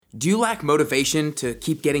Do you lack motivation to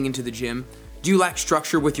keep getting into the gym? Do you lack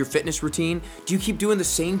structure with your fitness routine? Do you keep doing the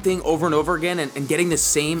same thing over and over again and getting the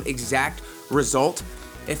same exact result?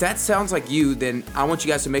 If that sounds like you, then I want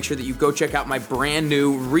you guys to make sure that you go check out my brand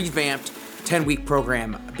new revamped 10-week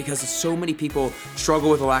program, because so many people struggle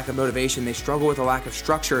with a lack of motivation. They struggle with a lack of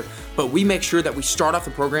structure, but we make sure that we start off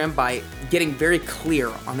the program by getting very clear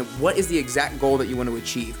on what is the exact goal that you want to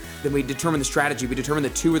achieve. Then we determine the strategy. We determine the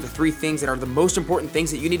 2 or the 3 things that are the most important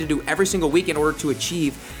things that you need to do every single week in order to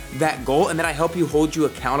achieve that goal. And then I help you hold you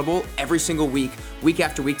accountable every single week, week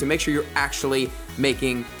after week, to make sure you're actually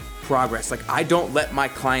making progress. Like, I don't let my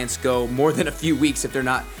clients go more than a few weeks if they're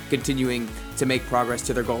not continuing to make progress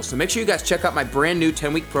to their goals. So make sure you guys check out my brand new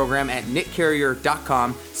 10-week program at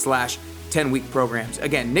nickcarrier.com/10-week programs.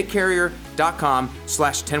 Again,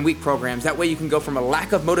 nickcarrier.com/10-week programs. That way you can go from a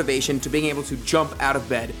lack of motivation to being able to jump out of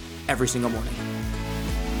bed every single morning.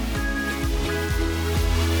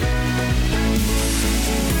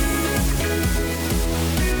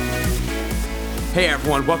 Hey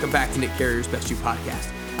everyone, welcome back to Nick Carrier's Best You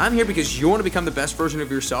podcast. I'm here because you want to become the best version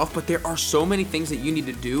of yourself, but there are so many things that you need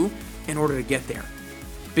to do in order to get there.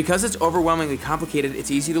 Because it's overwhelmingly complicated, it's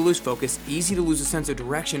easy to lose focus, easy to lose a sense of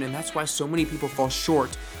direction, and that's why so many people fall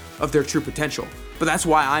short of their true potential. But that's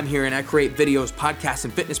why I'm here and I create videos, podcasts,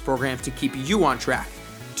 and fitness programs to keep you on track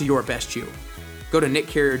to your best you. Go to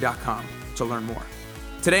nickcarrier.com to learn more.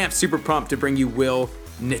 Today I'm super pumped to bring you Will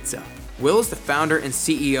Nitze. Will is the founder and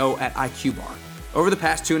CEO at IQ Bar. Over the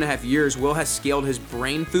past 2.5 years, Will has scaled his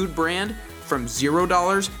brain food brand from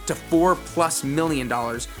 $0 to $4+ million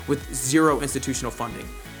with zero institutional funding.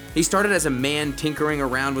 He started as a man tinkering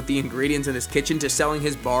around with the ingredients in his kitchen to selling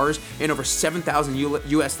his bars in over 7,000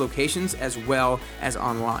 US locations as well as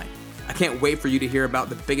online. I can't wait for you to hear about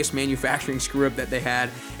the biggest manufacturing screw up that they had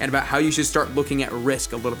and about how you should start looking at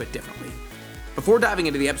risk a little bit differently. Before diving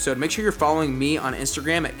into the episode, make sure you're following me on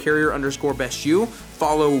Instagram at carrier_bestyou.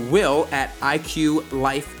 Follow Will at IQ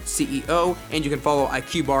Life CEO, and you can follow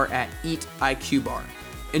IQ Bar at Eat IQ Bar.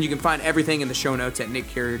 And you can find everything in the show notes at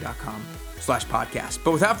nickcarrier.com/podcast.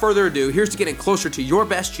 But without further ado, here's to getting closer to your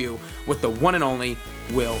best you with the one and only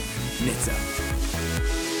Will Nitze.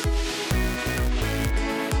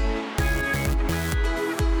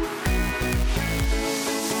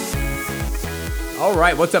 All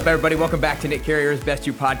right, what's up, everybody? Welcome back to Nick Carrier's Best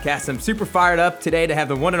You podcast. I'm super fired up today to have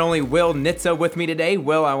the one and only Will Nitze with me today.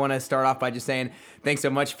 Will, I want to start off by just saying thanks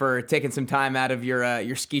so much for taking some time out of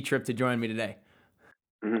your ski trip to join me today.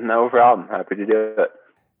 No problem. Happy to do it.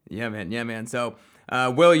 Yeah, man. So,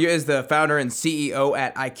 Will is the founder and CEO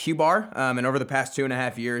at IQ Bar, and over the past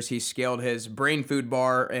 2.5 years, he scaled his brain food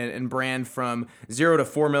bar and brand from $0 to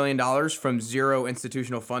 $4 million from zero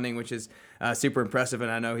institutional funding, which is super impressive,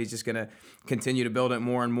 and I know he's just going to continue to build it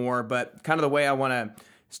more and more. But kind of the way I want to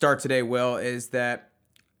start today, Will, is that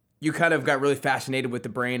you kind of got really fascinated with the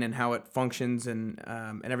brain and how it functions and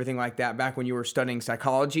everything like that back when you were studying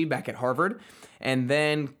psychology back at Harvard. And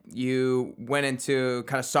then you went into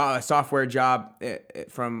kind of a software job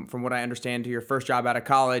from what I understand to your first job out of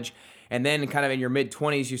college. And then kind of in your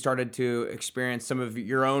mid-20s, you started to experience some of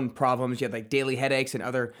your own problems. You had like daily headaches and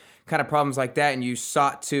other kind of problems like that. And you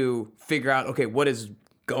sought to figure out, okay, what is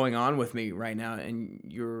going on with me right now? And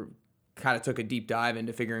you kind of took a deep dive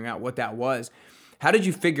into figuring out what that was. How did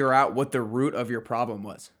you figure out what the root of your problem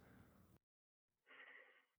was?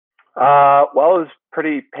 Well, it was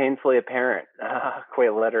pretty painfully apparent,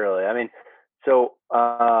 quite literally. I mean, so,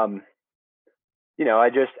 I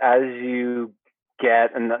just, as you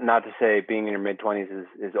get, and not to say being in your mid-20s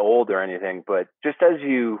is old or anything, but just as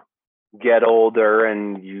you get older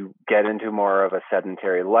and you get into more of a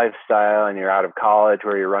sedentary lifestyle and you're out of college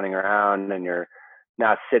where you're running around and you're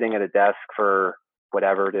not sitting at a desk for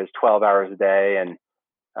whatever it is, 12 hours a day, and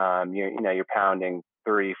you're pounding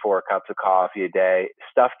 3-4 cups of coffee a day,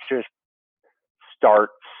 stuff just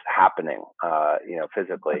starts happening,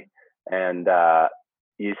 physically. And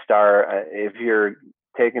you start, if you're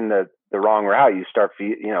taking the wrong route, you start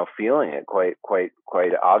feeling it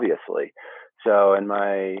quite obviously. So in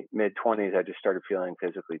my mid-20s, I just started feeling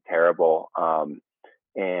physically terrible,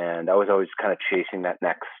 and I was always kind of chasing that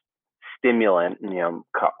next stimulant,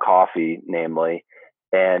 coffee, namely,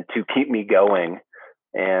 and to keep me going.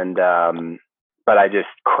 And but I just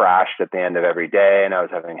crashed at the end of every day, and I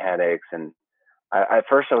was having headaches. And at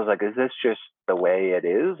first I was like, is this just the way it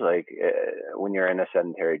is? Like when you're in a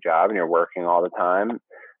sedentary job and you're working all the time?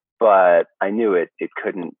 But I knew it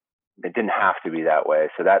didn't have to be that way.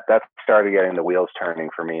 So that started getting the wheels turning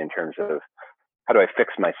for me in terms of how do I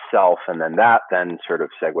fix myself? And then that sort of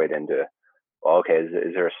segued into, well, okay,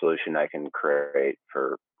 is there a solution I can create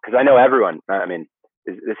because I know everyone, I mean,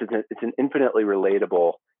 it's an infinitely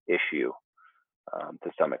relatable issue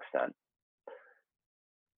to some extent.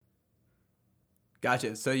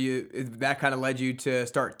 Gotcha. So that kind of led you to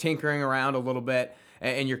start tinkering around a little bit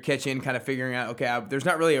in your kitchen, kind of figuring out, okay, there's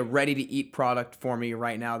not really a ready to eat product for me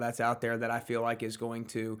right now that's out there that I feel like is going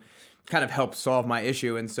to kind of help solve my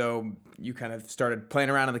issue. And so you kind of started playing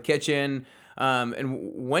around in the kitchen. And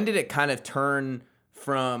when did it kind of turn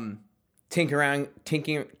from tinkering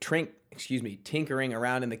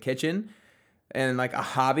around in the kitchen and like a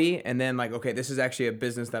hobby, and then like, okay, this is actually a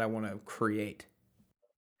business that I want to create?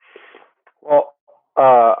 Well,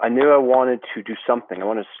 I knew I wanted to do something. I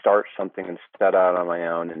wanted to start something and set out on my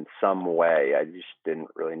own in some way. I just didn't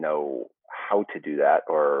really know how to do that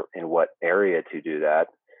or in what area to do that.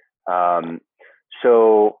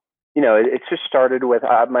 So, it just started with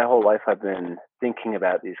my whole life. I've been thinking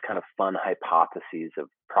about these kind of fun hypotheses of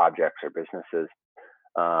projects or businesses,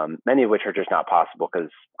 many of which are just not possible because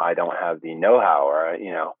I don't have the know-how, or,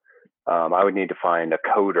 I would need to find a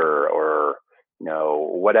coder or,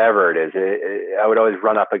 whatever it is. I would always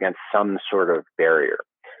run up against some sort of barrier.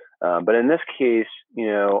 But in this case,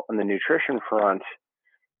 on the nutrition front,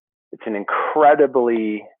 it's an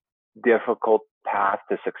incredibly difficult path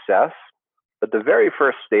to success. But the very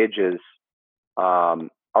first stages are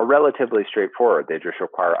relatively straightforward. They just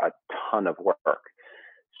require a ton of work.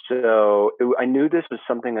 So I knew this was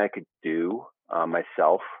something I could do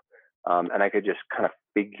myself, and I could just kind of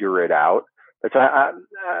figure it out. But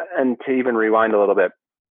and to even rewind a little bit,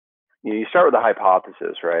 you start with a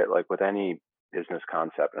hypothesis, right? Like with any business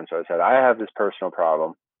concept. And so I said, I have this personal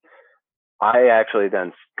problem. I actually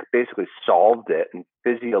then basically solved it and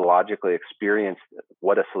physiologically experienced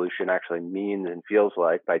what a solution actually means and feels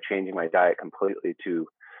like by changing my diet completely from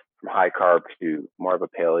high carb to more of a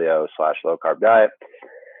paleo / low carb diet.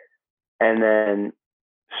 And then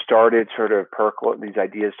started sort of these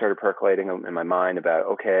ideas started percolating in my mind about,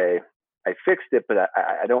 okay, I fixed it, but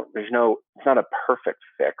it's not a perfect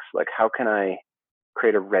fix. Like, how can I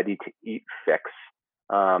create a ready to eat fix?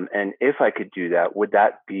 And if I could do that,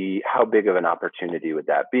 how big of an opportunity would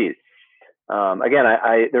that be? Again,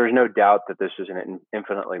 there's no doubt that this is an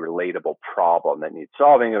infinitely relatable problem that needs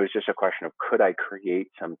solving. It was just a question of, could I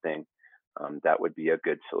create something that would be a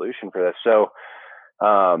good solution for this? So,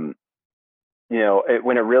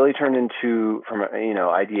 when it really turned into from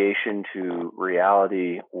ideation to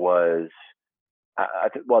reality was,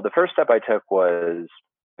 the first step I took was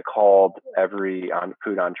I called every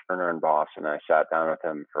food entrepreneur in Boston. I sat down with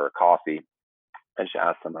them for a coffee and just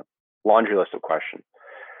asked them a laundry list of questions,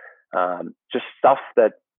 just stuff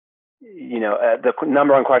that the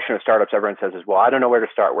number one question of startups everyone says is, well, I don't know where to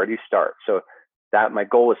start. Where do you start? So that my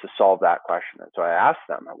goal was to solve that question. And so I asked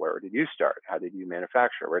them, where did you start? How did you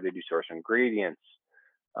manufacture? Where did you source ingredients?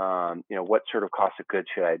 What sort of cost of goods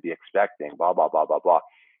should I be expecting? Blah, blah, blah, blah, blah.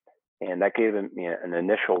 And that gave me an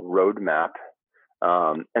initial roadmap.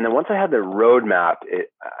 And then once I had the roadmap,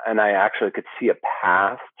 and I actually could see a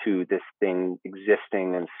path to this thing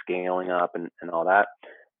existing and scaling up and all that,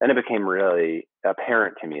 then it became really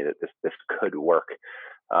apparent to me that this could work.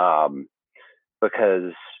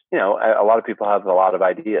 Because a lot of people have a lot of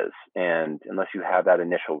ideas, and unless you have that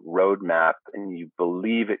initial roadmap and you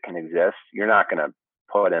believe it can exist, you're not going to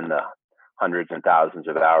put in the hundreds and thousands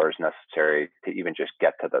of hours necessary to even just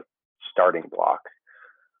get to the starting block.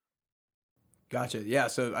 Gotcha. Yeah.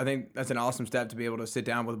 So I think that's an awesome step to be able to sit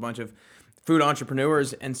down with a bunch of food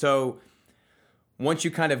entrepreneurs. And so once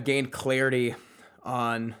you kind of gained clarity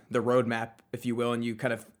on the roadmap, if you will, and you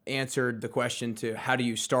kind of answered the question to how do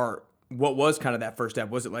you start, what was kind of that first step?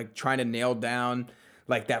 Was it like trying to nail down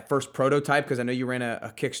like that first prototype? Because I know you ran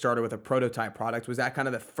a Kickstarter with a prototype product. Was that kind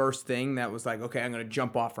of the first thing that was like, okay, I'm going to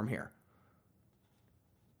jump off from here?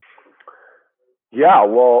 Yeah,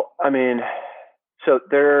 well, I mean, so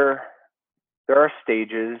there are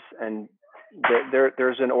stages, and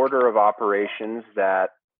there's an order of operations that,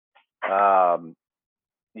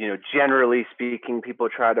 generally speaking, people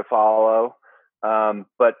try to follow.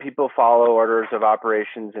 But people follow orders of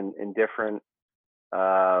operations in different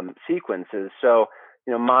sequences. So,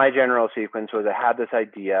 my general sequence was I had this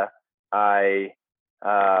idea. A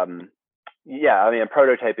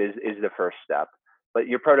prototype is the first step, but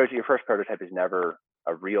your first prototype is never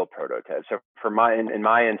a real prototype. So in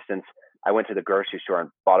my instance, I went to the grocery store and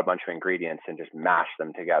bought a bunch of ingredients and just mashed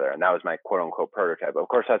them together. And that was my quote unquote prototype. Of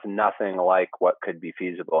course, that's nothing like what could be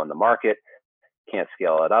feasible in the market. Can't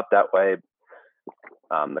scale it up that way.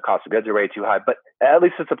 The cost of goods are way too high, but at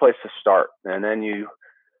least it's a place to start. And then you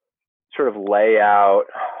sort of lay out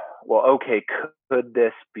well, okay, could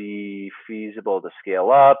this be feasible to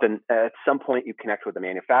scale up? And at some point you connect with the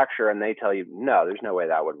manufacturer and they tell you, no, there's no way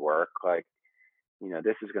that would work. Like,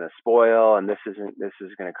 this is going to spoil, and this is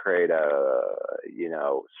going to create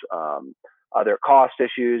other cost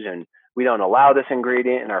issues, and we don't allow this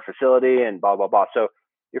ingredient in our facility, and blah, blah, blah. So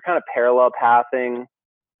you're kind of parallel pathing,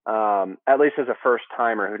 at least as a first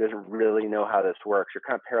timer who doesn't really know how this works. You're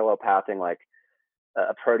kind of parallel pathing like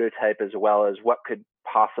a prototype as well as what could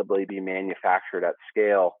possibly be manufactured at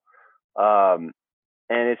scale. And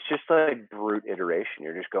it's just like brute iteration.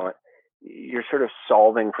 You're sort of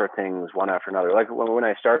solving for things one after another. Like when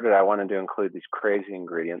I started, I wanted to include these crazy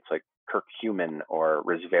ingredients like curcumin or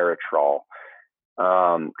resveratrol,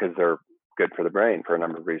 because they're good for the brain for a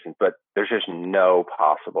number of reasons, but there's just no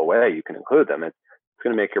possible way you can include them. It's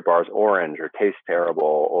going to make your bars orange or taste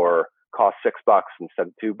terrible or cost $6 instead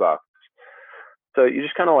of $2. So you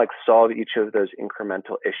just kind of like solve each of those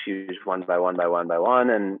incremental issues one by one by one by one.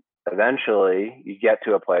 And eventually you get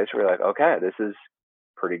to a place where you're like, okay, this is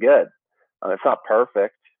pretty good. It's not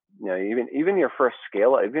perfect. Even your first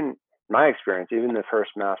scale, even in my experience, even the first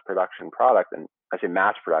mass production product, and I say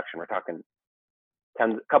mass production, we're talking a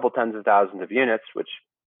couple tens of thousands of units, which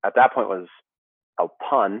at that point was a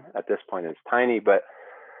ton. At this point is tiny, but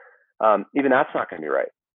even that's not going to be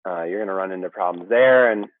right. You're going to run into problems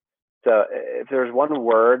there. And so if there's one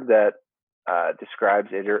word that describes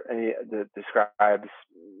the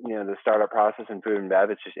startup process in food and bev,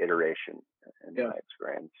 it's just iteration in my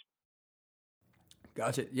experience.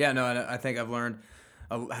 Gotcha. Yeah, no, and I think I've learned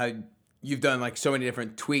how you've done like so many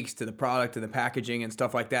different tweaks to the product and the packaging and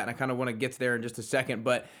stuff like that. And I kind of want to get to there in just a second,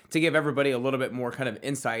 but to give everybody a little bit more kind of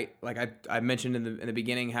insight, like I mentioned in the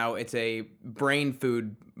beginning, how it's a brain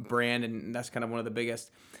food brand. And that's kind of one of the biggest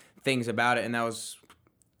things about it. And that was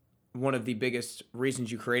one of the biggest reasons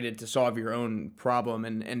you created to solve your own problem.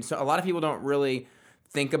 And so a lot of people don't really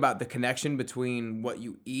think about the connection between what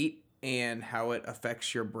you eat and how it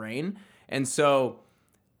affects your brain. And so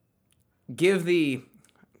give the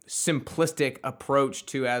simplistic approach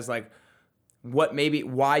to as like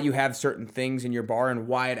why you have certain things in your bar and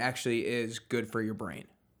why it actually is good for your brain.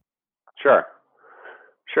 Sure.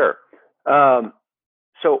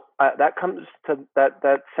 So that comes to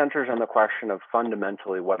that centers on the question of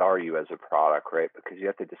fundamentally, what are you as a product, right? Because you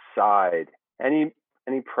have to decide, any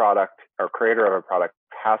product or creator of a product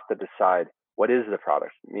has to decide what is the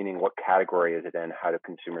product, meaning what category is it in, how do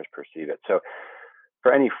consumers perceive it. So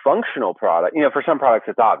for any functional product, for some products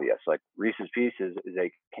it's obvious, like Reese's Pieces is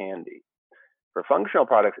a candy. For functional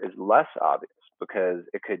products, it's less obvious because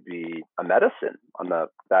it could be a medicine on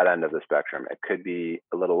that end of the spectrum. It could be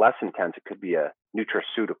a little less intense. It could be a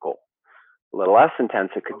nutraceutical. A little less intense,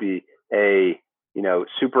 it could be a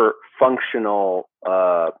super functional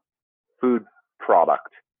food product.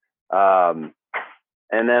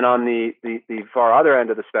 And then on the far other end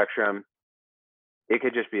of the spectrum, it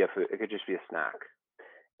could just be a food. It could just be a snack.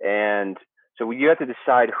 And so you have to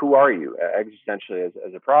decide, who are you existentially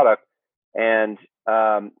as a product? And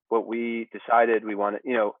what we decided we wanted,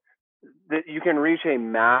 that you can reach a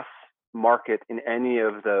mass market in any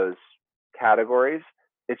of those categories.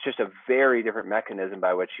 It's just a very different mechanism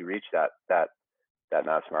by which you reach that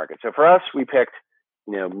mass market. So for us, we picked,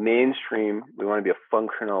 mainstream. We want to be a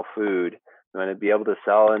functional food. We want to be able to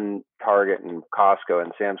sell in Target and Costco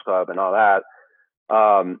and Sam's Club and all that.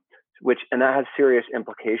 And that has serious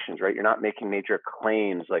implications, right? You're not making major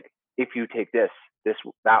claims like, if you take this,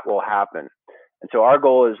 that will happen. And so our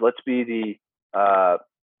goal is, let's be the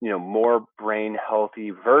more brain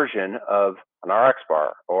healthy version of an RX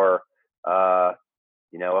bar or a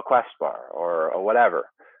Quest bar or whatever.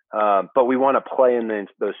 But we want to play in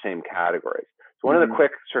those same categories. So one of the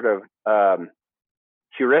quick sort of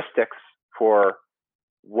heuristics for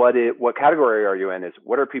what category are you in is,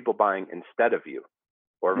 what are people buying instead of you,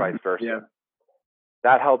 or vice versa. Yeah.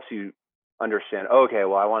 That helps you understand, okay,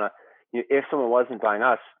 well, I want to, if someone wasn't buying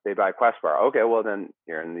us, they buy Quest bar. Okay, well, then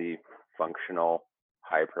you're in the functional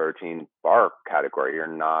high protein bar category. You're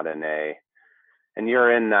not and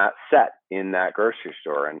you're in that set in that grocery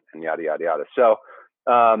store and yada, yada, yada. So,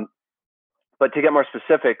 but to get more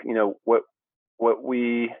specific, what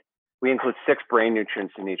we include 6 brain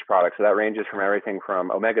nutrients in each product. So that ranges from everything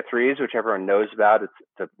from omega-3s, which everyone knows about. It's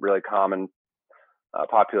a really common,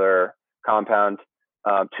 popular compound,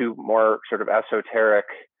 to more sort of esoteric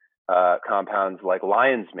compounds like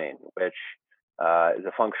lion's mane, which is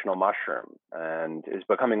a functional mushroom and is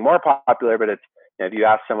becoming more popular. But it's, if you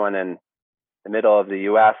ask someone in the middle of the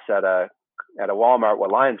U.S. at a Walmart what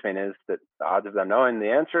lion's mane is, that the odds of them knowing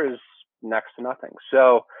the answer is next to nothing.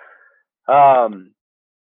 So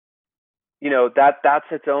that's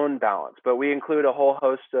its own balance. But we include a whole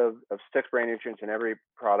host of 6 brain nutrients in every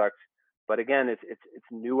product. But again, it's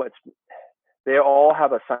new. They all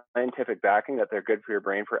have a scientific backing that they're good for your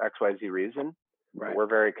brain for XYZ reason. Right. We're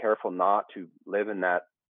very careful not to live in that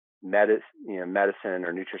medicine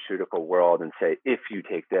or nutraceutical world and say, if you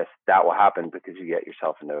take this, that will happen, because you get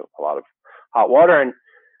yourself into a lot of hot water. And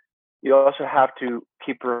you also have to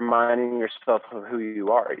keep reminding yourself of who you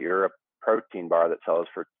are. You're a protein bar that sells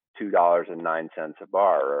for $2.09 a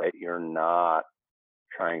bar, right? You're not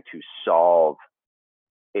trying to solve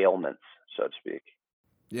ailments, so to speak.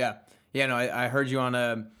 Yeah. Yeah, no, I heard you on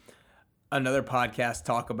another podcast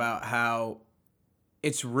talk about how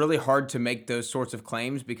it's really hard to make those sorts of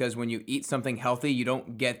claims, because when you eat something healthy, you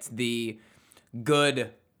don't get the good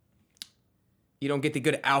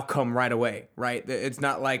outcome right away, right? It's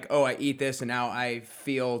not like, oh, I eat this and now I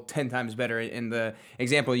feel 10 times better. And the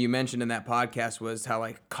example you mentioned in that podcast was how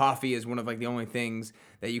like coffee is one of like the only things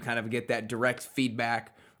that you kind of get that direct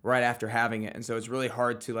feedback right after having it. And so it's really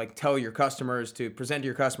hard to like tell your customers, to present to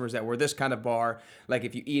your customers that we're this kind of bar. Like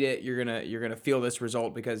if you eat it, you're gonna feel this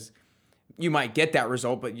result, because you might get that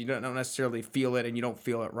result, but you don't necessarily feel it, and you don't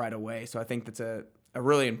feel it right away. So I think that's a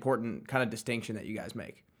really important kind of distinction that you guys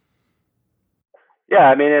make. Yeah,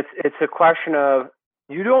 I mean, it's a question of,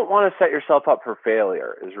 you don't want to set yourself up for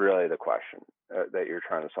failure is really the question that you're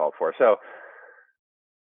trying to solve for. So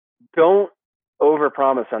don't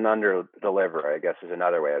overpromise and underdeliver, I guess, is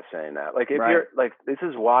another way of saying that. Like if you're like, this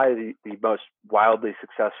is why the most wildly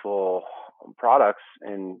successful products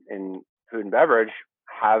in food and beverage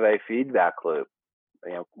have a feedback loop.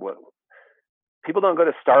 People don't go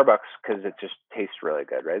to Starbucks because it just tastes really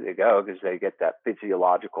good, right? They go because they get that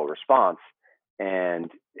physiological response, and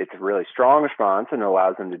it's a really strong response, and it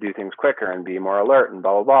allows them to do things quicker and be more alert and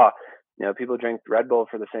blah, blah, blah. People drink Red Bull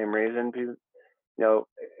for the same reason,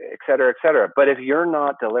 et cetera, et cetera. But if you're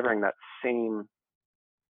not delivering that same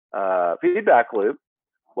feedback loop,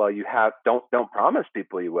 well, don't promise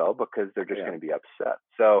people you will, because they're just going to be upset.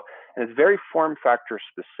 So, and it's very form factor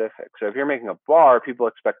specific. So if you're making a bar, people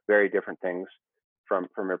expect very different things from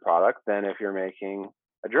your product than if you're making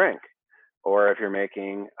a drink or if you're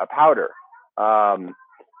making a powder.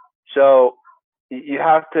 So you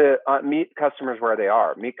have to meet customers where they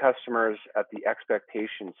are. Meet customers at the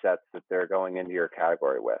expectation sets that they're going into your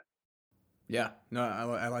category with. Yeah, no,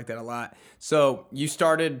 I like that a lot. So you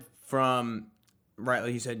started from, right,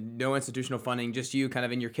 like you said, no institutional funding, just you kind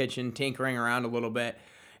of in your kitchen tinkering around a little bit.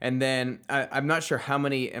 And then I'm not sure how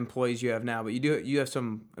many employees you have now, but you have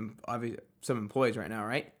some employees right now,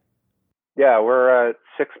 right? Yeah, we're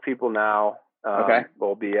 6 people now. Okay.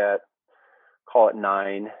 We'll be at, call it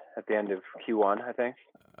 9 at the end of Q1, I think.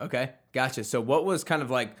 Okay, gotcha. So what was kind of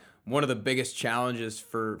like one of the biggest challenges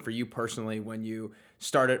for you personally when you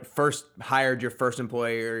hired your first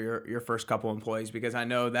employee or your first couple employees? Because I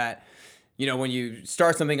know that, when you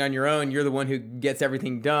start something on your own, you're the one who gets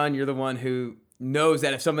everything done. You're the one who knows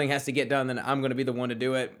that if something has to get done, then I'm going to be the one to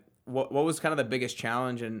do it. What was kind of the biggest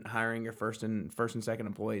challenge in hiring your first and second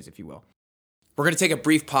employees, if you will? We're going to take a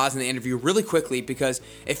brief pause in the interview really quickly, because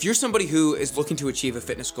if you're somebody who is looking to achieve a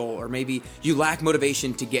fitness goal, or maybe you lack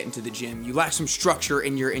motivation to get into the gym, you lack some structure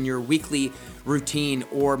in your weekly routine,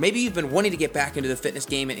 or maybe you've been wanting to get back into the fitness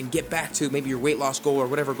game and get back to maybe your weight loss goal or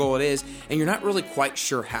whatever goal it is, and you're not really quite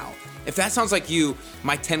sure how. If that sounds like you,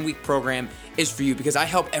 my 10-week program is for you, because I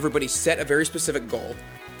help everybody set a very specific goal.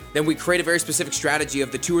 Then we create a very specific strategy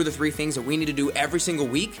of the 2 or the 3 things that we need to do every single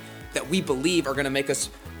week that we believe are going to make us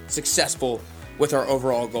successful with our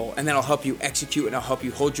overall goal. And then I'll help you execute, and I'll help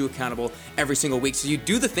you hold you accountable every single week. So you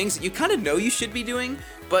do the things that you kind of know you should be doing,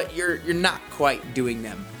 but you're not quite doing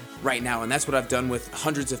them right now. And that's what I've done with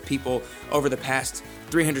hundreds of people over the past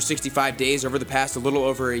 365 days, over the past a little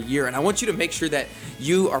over a year. And I want you to make sure that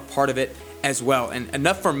you are part of it as well. And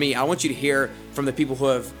enough from me, I want you to hear from the people who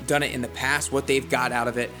have done it in the past, what they've got out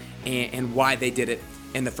of it, and why they did it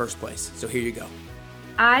in the first place. So here you go.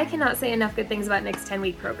 I cannot say enough good things about Nick's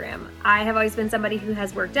 10-week program. I have always been somebody who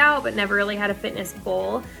has worked out but never really had a fitness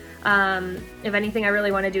goal. If anything I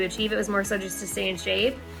really wanted to achieve, it was more so just to stay in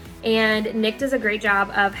shape. And Nick does a great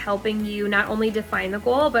job of helping you not only define the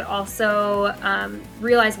goal, but also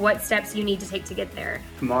realize what steps you need to take to get there.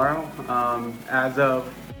 Tomorrow, as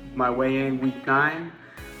of my weigh-in week 9,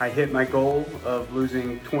 I hit my goal of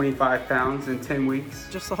losing 25 pounds in 10 weeks.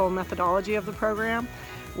 Just the whole methodology of the program,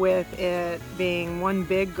 with it being one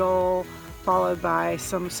big goal followed by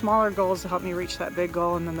some smaller goals to help me reach that big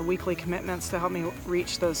goal, and then the weekly commitments to help me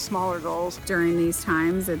reach those smaller goals. During these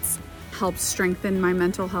times, it's helped strengthen my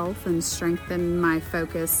mental health and strengthen my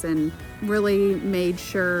focus, and really made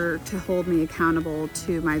sure to hold me accountable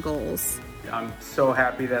to my goals. I'm so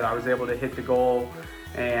happy that I was able to hit the goal,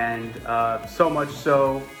 and so much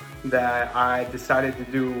so that I decided to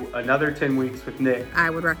do another 10 weeks with Nick.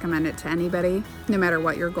 I would recommend it to anybody, no matter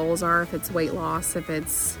what your goals are, if it's weight loss, if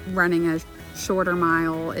it's running a shorter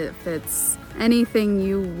mile, if it's anything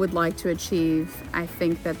you would like to achieve. I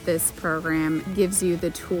think that this program gives you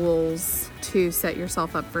the tools to set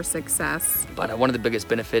yourself up for success. But one of the biggest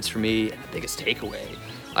benefits for me, and the biggest takeaway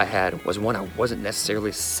I had, was one I wasn't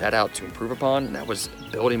necessarily set out to improve upon, and that was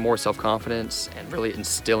building more self-confidence and really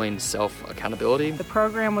instilling self-accountability. The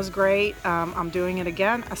program was great. I'm doing it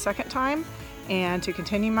again a second time, and to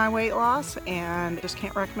continue my weight loss, and just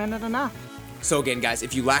can't recommend it enough. So again, guys,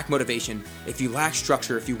 if you lack motivation, if you lack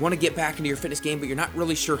structure, if you want to get back into your fitness game, but you're not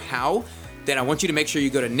really sure how, then I want you to make sure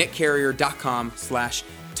you go to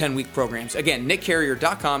nickcarrier.com/10-week programs. Again,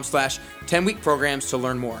 nickcarrier.com/10-week programs to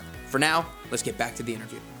learn more. For now, let's get back to the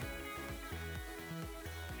interview.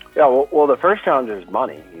 Yeah, well, the first challenge is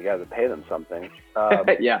money. You got to pay them something.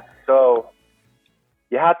 Yeah. So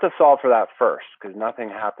you have to solve for that first, because nothing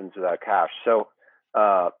happens without cash. So,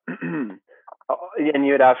 and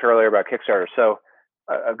you had asked earlier about Kickstarter. So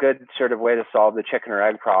a good sort of way to solve the chicken or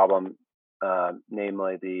egg problem,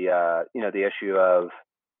 namely the issue of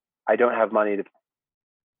I don't have money to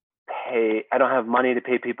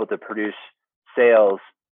pay people to produce sales,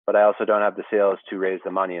 but I also don't have the sales to raise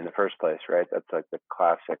the money in the first place, right? That's like the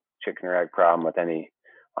classic chicken or egg problem with any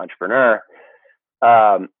entrepreneur.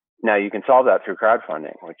 Now you can solve that through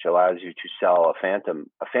crowdfunding, which allows you to sell a phantom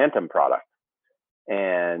product,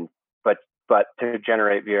 but to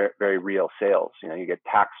generate very, very real sales. You get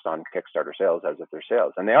taxed on Kickstarter sales as if they're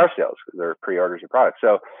sales, and they are sales because they're pre-orders of products.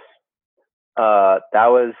 So that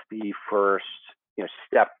was the first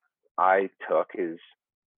step I took is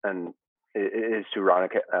to run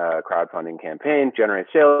a crowdfunding campaign, generate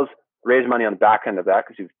sales, raise money on the back end of that,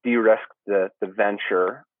 because you've de-risked the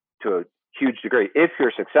venture to a huge degree. If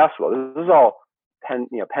you're successful, this is all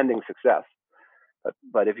pending success.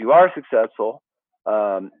 But if you are successful,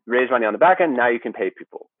 raise money on the back end, now you can pay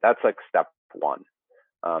people. That's like step one.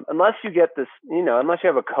 Unless you get this, unless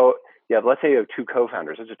you have let's say you have two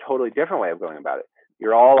co-founders, it's a totally different way of going about it.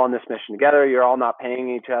 You're all on this mission together. You're all not paying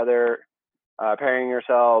each other, paying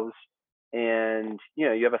yourselves. And,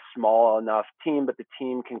 you have a small enough team, but the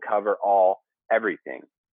team can cover everything,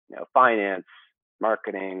 finance,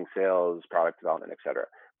 marketing, sales, product development, et cetera.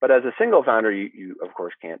 But as a single founder, you of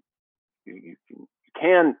course can't, you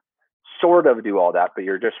can sort of do all that, but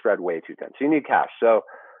you're just spread way too thin. So you need cash. So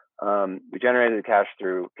we generated the cash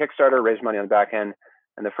through Kickstarter, raised money on the back end.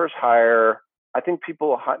 And the first hire, I think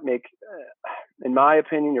people make, in my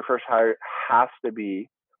opinion, your first hire has to be,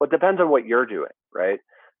 well, it depends on what you're doing, right?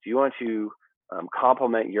 Do you want to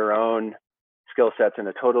complement your own skill sets in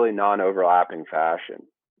a totally non-overlapping fashion,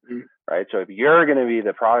 right? So if you're going to be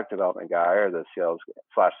the product development guy or the sales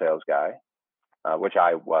guy, which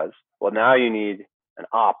I was, well, now you need an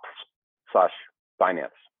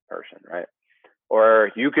ops/finance person, right?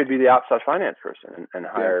 Or you could be the ops/finance person and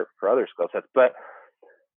hire for other skill sets. But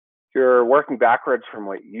you're working backwards from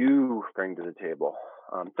what you bring to the table.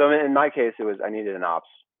 So in my case, it was I needed an ops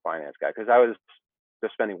finance guy because I was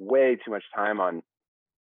just spending way too much time on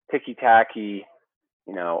ticky-tacky,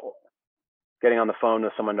 getting on the phone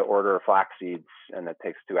with someone to order flax seeds, and it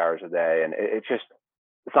takes 2 hours a day. And it's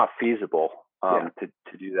not feasible to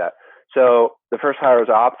do that. So the first hire was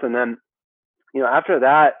ops. And then, after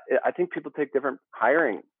that, I think people take different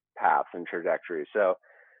hiring paths and trajectories. So,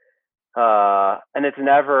 and it's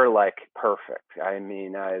never like perfect. I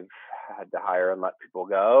mean, I've had to hire and let people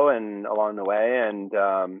go and along the way. And,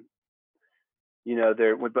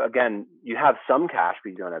 again, you have some cash,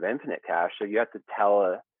 but you don't have infinite cash. So you have to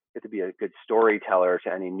be a good storyteller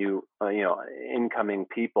to any new, incoming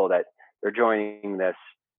people that they're joining this,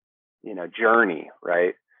 journey,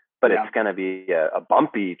 right? But it's going to be a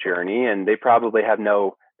bumpy journey, and they probably have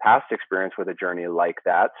no past experience with a journey like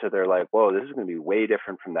that. So they're like, whoa, this is going to be way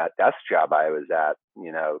different from that desk job I was at,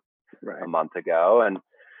 a month ago. And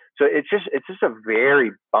so it's just a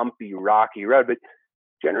very bumpy, rocky road. But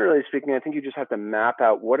generally speaking, I think you just have to map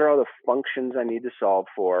out what are all the functions I need to solve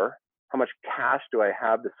for, how much cash do I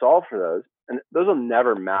have to solve for those, and those will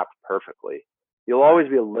never map perfectly. You'll always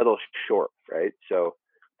be a little short, right? So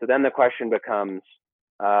then the question becomes,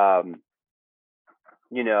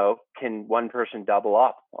 can one person double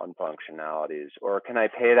up on functionalities, or can I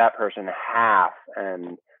pay that person half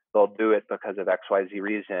and they'll do it because of XYZ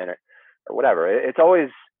reason or whatever? It's always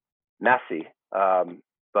messy,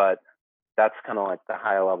 but that's kind of like the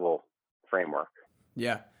high level framework.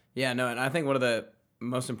 Yeah. No, and I think one of the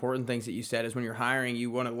most important things that you said is when you're hiring,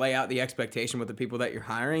 you want to lay out the expectation with the people that you're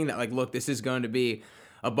hiring that like, look, this is going to be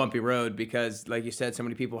a bumpy road because like you said, so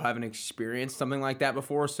many people haven't experienced something like that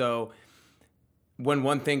before. So when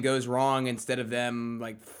one thing goes wrong, instead of them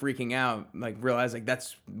like freaking out, like realize like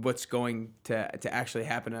that's what's going to actually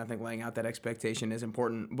happen. And I think laying out that expectation is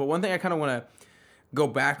important. But one thing I kind of want to go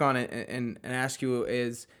back on it and ask you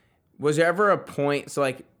is, was there ever a point, so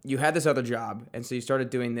like you had this other job and so you started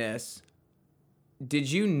doing this,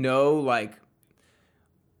 did you know like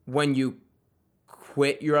when you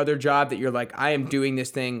quit your other job that you're like, I am doing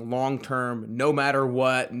this thing long term, no matter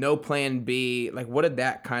what, no plan B? Like what did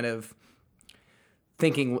that kind of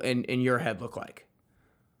thinking in your head look like?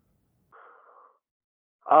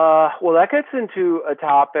 Well, that gets into a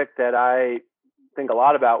topic that I think a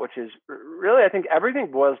lot about, which is really, I think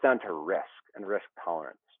everything boils down to risk and risk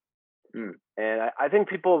tolerance. And I think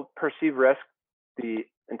people perceive risk the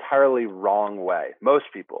entirely wrong way. Most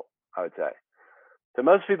people, I would say. So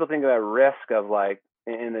most people think about risk of like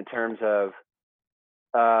in the terms of,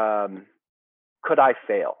 could I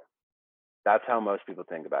fail? That's how most people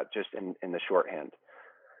think about it, just in the shorthand.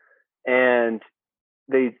 And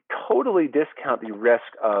they totally discount the risk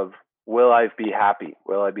of, will I be happy?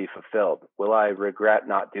 Will I be fulfilled? Will I regret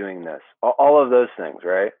not doing this? All of those things,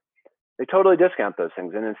 right? They totally discount those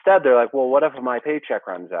things. And instead they're like, well, what if my paycheck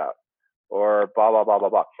runs out? Or blah, blah, blah, blah,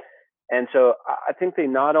 blah. And so I think they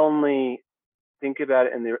not only think about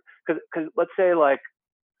it in the, because let's say like,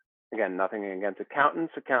 again, nothing against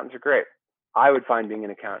accountants. Accountants are great. I would find being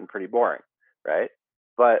an accountant pretty boring, right?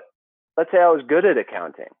 But let's say I was good at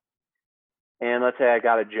accounting. And let's say I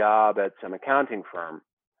got a job at some accounting firm,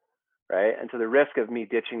 right? And so the risk of me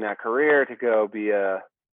ditching that career to go be a,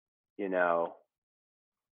 you know,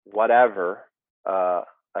 whatever, a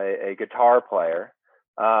guitar player,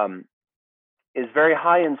 is very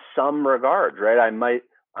high in some regards, right? I'm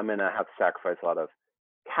going to have to sacrifice a lot of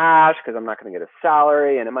cash because I'm not going to get a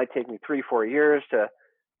salary, and it might take me 3-4 years to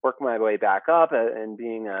work my way back up and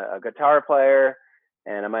being a guitar player,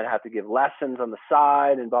 and I might have to give lessons on the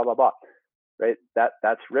side and blah, blah, blah, right?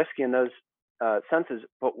 That's risky in those senses.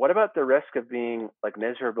 But what about the risk of being like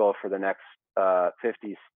miserable for the next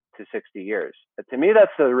 50 to 60 years? To me,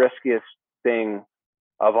 that's the riskiest thing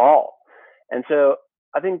of all. And so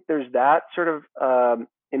I think there's that sort of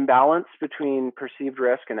imbalance between perceived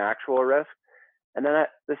risk and actual risk. And then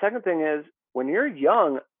the second thing is, when you're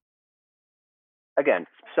young, again,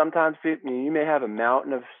 sometimes you may have a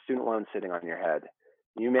mountain of student loans sitting on your head.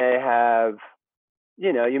 You may have,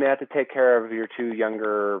 you may have to take care of your 2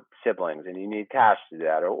 younger siblings and you need cash to do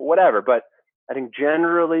that or whatever. But I think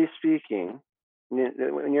generally speaking,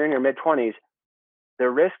 when you're in your mid-20s, the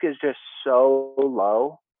risk is just so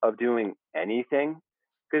low of doing anything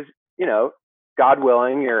because, God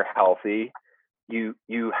willing, you're healthy. You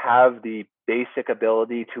have the basic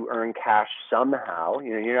ability to earn cash somehow.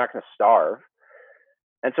 You're not going to starve.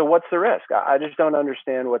 And so what's the risk? I just don't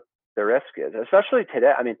understand what the risk is, especially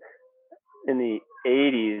today. I mean, in the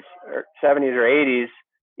 80s or 70s or 80s,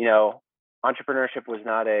 entrepreneurship was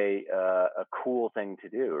not a cool thing to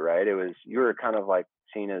do, right? It was, you were kind of like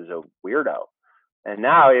seen as a weirdo. And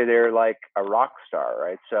now they're like a rock star,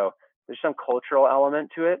 right? So there's some cultural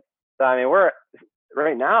element to it. So, I mean, we're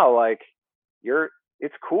right now, like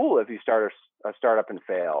it's cool if you start a startup and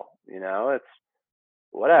fail, it's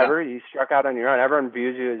whatever. Yeah. You struck out on your own. Everyone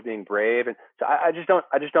views you as being brave. And so I just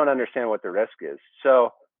don't understand what the risk is. So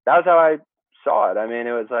that was how I saw it. I mean,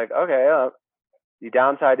 it was like, okay, the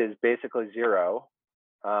downside is basically zero.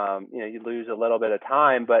 You lose a little bit of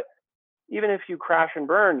time, but even if you crash and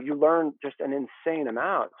burn, you learn just an insane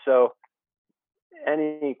amount. So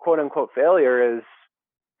any quote unquote failure is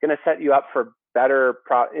going to set you up for better,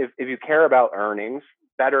 if you care about earnings,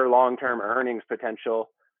 better long-term earnings potential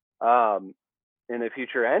in the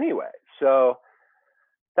future anyway. So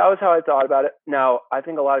that was how I thought about it. Now, I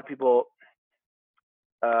think a lot of people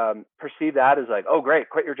perceive that as like, oh, great,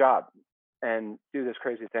 quit your job and do this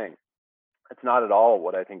crazy thing. It's not at all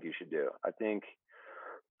what I think you should do. I think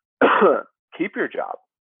keep your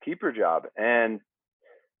job. And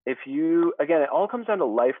if you, again, it all comes down to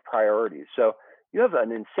life priorities. So you have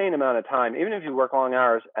an insane amount of time, even if you work long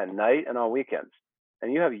hours at night and on weekends,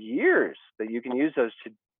 and you have years that you can use those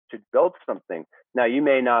to build something. Now, you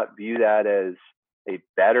may not view that as a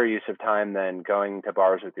better use of time than going to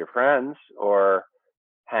bars with your friends or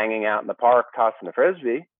hanging out in the park, tossing the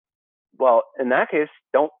Frisbee. Well, in that case,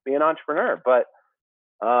 don't be an entrepreneur. But,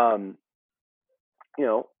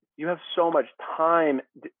 you have so much time.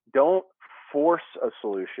 Don't force a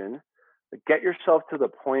solution. Get yourself to the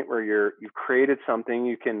point where you've created something,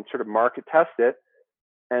 you can sort of market test it,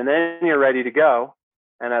 and then you're ready to go.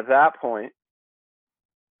 And at that point,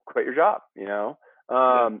 quit your job, you know?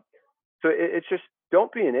 So it's just,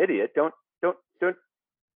 don't be an idiot. Don't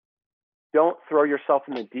throw yourself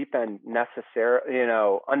in the deep end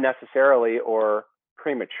unnecessarily or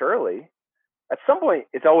prematurely. At some point,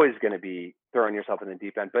 it's always going to be throwing yourself in the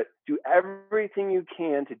deep end, but do everything you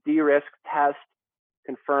can to de-risk, test,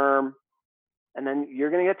 confirm, and then you're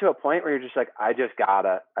going to get to a point where you're just like, I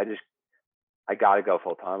gotta go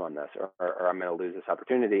full time on this, or I'm going to lose this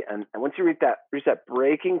opportunity. And once you reach that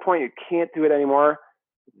breaking point, you can't do it anymore,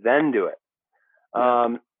 then do it.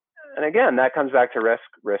 And again, that comes back to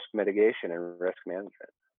risk mitigation and risk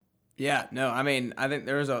management. Yeah, no, I mean, I think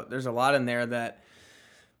there's a lot in there that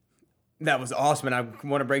was awesome, and I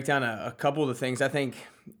want to break down a couple of the things. I think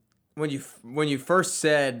when you first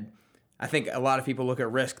said, I think a lot of people look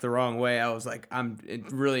at risk the wrong way. I was like, I'm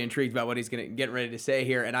really intrigued about what he's going to get ready to say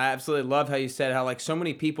here, and I absolutely loved how you said how, like, so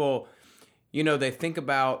many people, you know, they think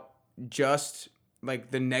about just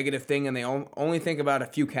like the negative thing, and they only think about a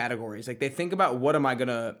few categories. Like, they think about what am I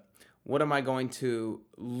going to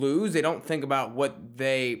lose? They don't think about what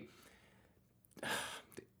they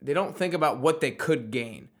don't think about what they could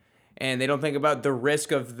gain. And they don't think about the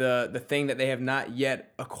risk of the thing that they have not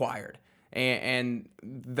yet acquired. And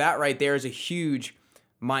that right there is a huge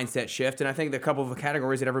mindset shift. And I think the couple of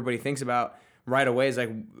categories that everybody thinks about right away is like,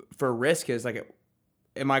 for risk is like,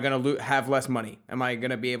 am I going to have less money? Am I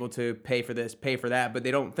going to be able to pay for this, pay for that? But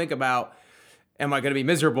they don't think about, am I going to be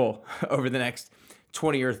miserable over the next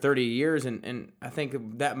 20 or 30 years? And I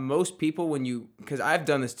think that most people, because I've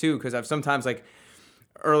done this too, because I've sometimes, like,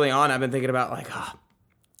 early on, I've been thinking about like,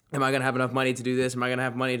 am I going to have enough money to do this? Am I going to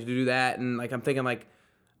have money to do that? And like, I'm thinking like,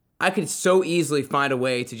 I could so easily find a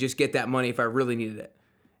way to just get that money if I really needed it.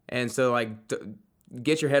 And so like,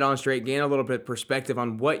 get your head on straight, gain a little bit of perspective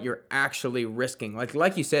on what you're actually risking.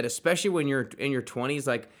 Like you said, especially when you're in your 20s,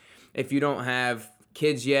 like if you don't have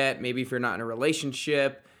kids yet, maybe if you're not in a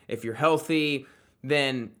relationship, if you're healthy,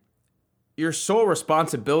 then your sole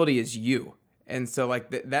responsibility is you. And so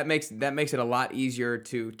like that makes it a lot easier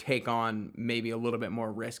to take on maybe a little bit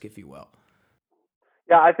more risk, if you will.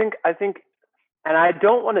 Yeah, I think, and I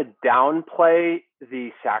don't want to downplay the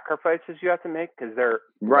sacrifices you have to make because they're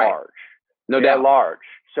large. No they're doubt. large.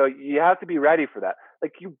 So you have to be ready for that.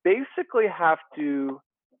 Like, you basically have to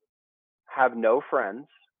have no friends,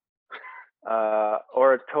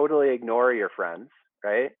 or totally ignore your friends,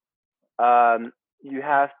 right? You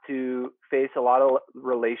have to face a lot of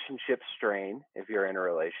relationship strain if you're in a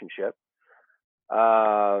relationship.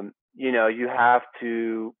 You have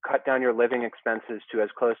to cut down your living expenses to as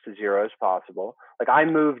close to zero as possible. Like, I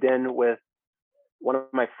moved in with one of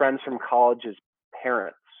my friends from college's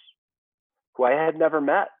parents, who I had never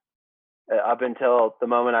met up until the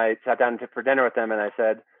moment I sat down for dinner with them and I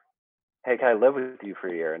said, hey, can I live with you for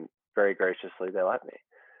a year? And very graciously, they let me.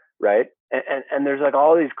 Right. And there's like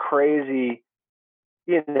all these crazy,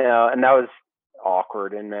 and that was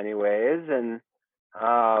awkward in many ways. And,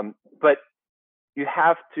 but you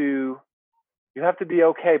have to be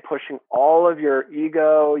okay pushing all of your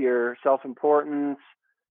ego, your self-importance,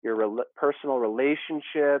 your personal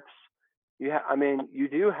relationships. You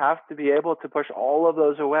do have to be able to push all of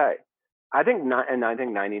those away. I think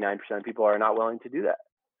 99% of people are not willing to do that.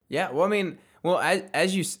 Yeah. Well,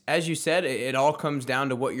 as you said, it all comes down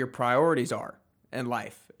to what your priorities are in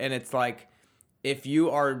life. And it's like, if you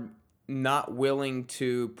are not willing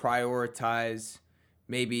to prioritize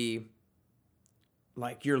maybe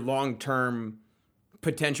like your long-term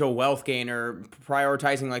potential wealth gain, or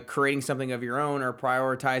prioritizing like creating something of your own, or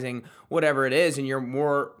prioritizing whatever it is, and you're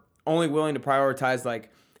more only willing to prioritize like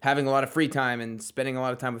having a lot of free time and spending a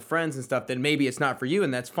lot of time with friends and stuff, then maybe it's not for you,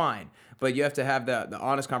 and that's fine. But you have to have the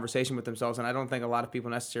honest conversation with themselves, and I don't think a lot of people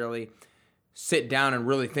necessarily sit down and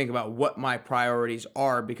really think about what my priorities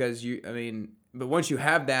are, because but once you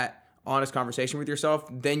have that honest conversation with yourself,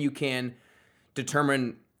 then you can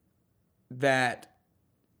determine that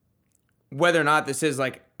whether or not this is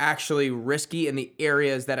like actually risky in the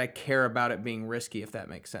areas that I care about it being risky, if that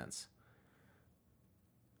makes sense.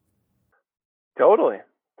 Totally.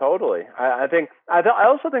 I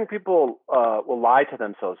also think people will lie to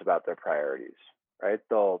themselves about their priorities, right?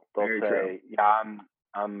 They'll say, true. Yeah,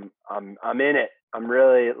 I'm in it. I'm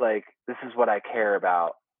really like, this is what I care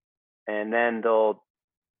about. And then they'll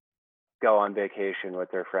go on vacation with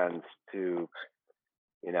their friends to,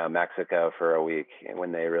 Mexico for a week,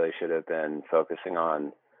 when they really should have been focusing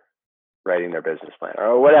on writing their business plan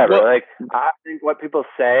or whatever. Well, like, I think what people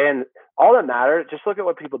say, and all that matters, just look at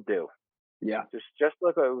what people do. Yeah. Just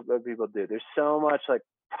look at what people do. There's so much like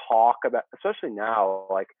talk about, especially now,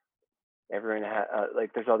 like everyone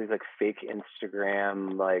like there's all these like fake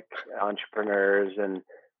Instagram like entrepreneurs, and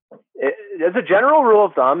as a general rule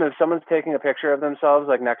of thumb, if someone's taking a picture of themselves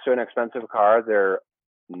like next to an expensive car, they're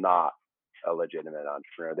not a legitimate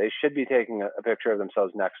entrepreneur. They should be taking a picture of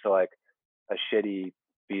themselves next to like a shitty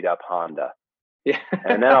beat up Honda. Yeah.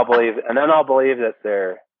 and then I'll believe that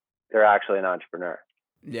they're actually an entrepreneur.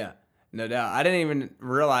 Yeah, no doubt. I didn't even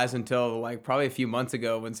realize until like probably a few months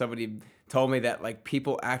ago when somebody told me that like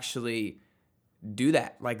people actually do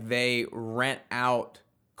that. Like they rent out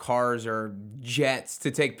cars or jets to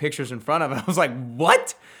take pictures in front of it. I was like,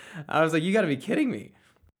 what? I was like, you got to be kidding me.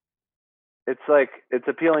 It's like it's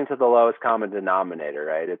appealing to the lowest common denominator,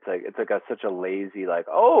 right? It's like such a lazy like,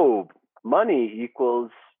 oh, money equals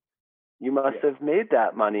you must have made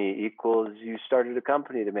that money equals you started a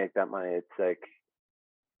company to make that money. It's like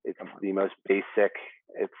it's the most basic.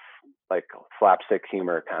 It's like slapstick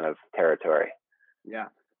humor kind of territory. Yeah.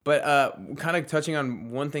 But kind of touching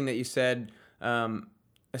on one thing that you said a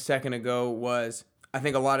second ago was I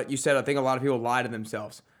think a lot of people lie to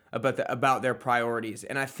themselves about their priorities,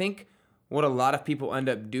 and I think what a lot of people end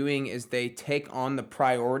up doing is they take on the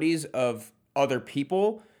priorities of other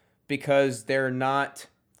people because they're not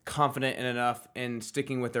confident enough in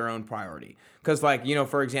sticking with their own priority. Because like, you know,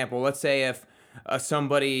 for example, let's say if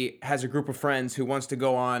somebody has a group of friends who wants to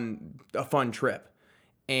go on a fun trip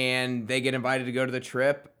and they get invited to go to the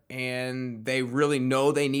trip and they really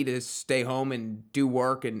know they need to stay home and do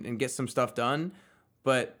work and get some stuff done,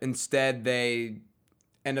 but instead they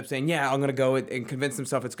end up saying, yeah, I'm going to go and convince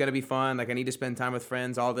themselves it's going to be fun. Like I need to spend time with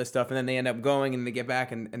friends, all this stuff. And then they end up going and they get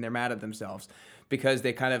back and they're mad at themselves because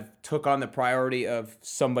they kind of took on the priority of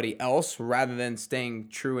somebody else rather than staying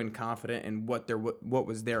true and confident in what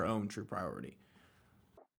was their own true priority.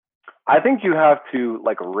 I think you have to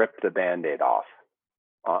like rip the Band-Aid off.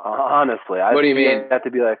 Honestly, what do you mean? You have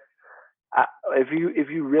to be like, if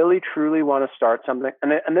you really truly want to start something,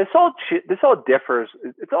 and this all differs.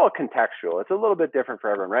 It's all contextual. It's a little bit different for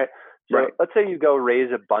everyone, right? So right. Let's say you go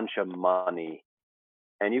raise a bunch of money,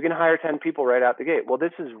 and you can hire 10 people right out the gate. Well,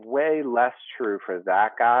 this is way less true for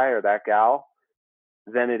that guy or that gal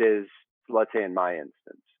than it is, let's say, in my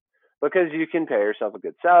instance, because you can pay yourself a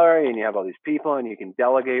good salary, and you have all these people, and you can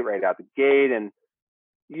delegate right out the gate, and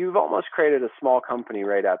you've almost created a small company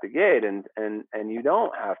right out the gate, and you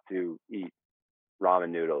don't have to eat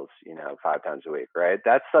ramen noodles, 5 times a week, right?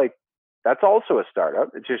 That's also a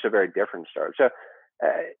startup. It's just a very different startup. So,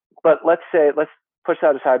 but let's push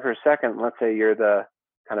that aside for a second. Let's say you're the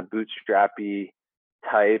kind of bootstrappy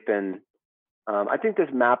type, and I think this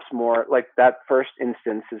maps more like that first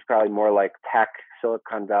instance is probably more like tech,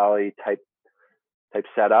 Silicon Valley type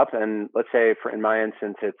setup. And let's say in my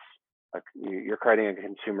instance, it's you're creating a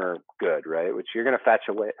consumer good, right? Which you're going to fetch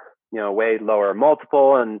a way lower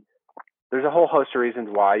multiple, and there's a whole host of reasons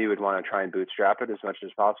why you would want to try and bootstrap it as much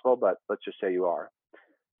as possible. But let's just say you are.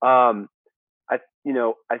 I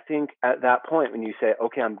think at that point when you say,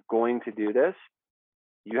 okay, I'm going to do this,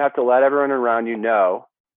 you have to let everyone around you know,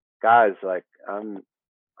 guys, like I'm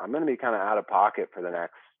going to be kind of out of pocket for the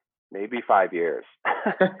next maybe 5 years.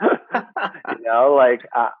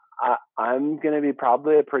 I'm going to be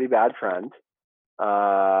probably a pretty bad friend.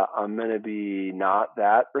 I'm going to be not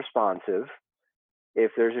that responsive.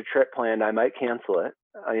 If there's a trip planned, I might cancel it,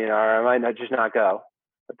 or I might not go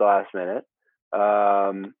at the last minute.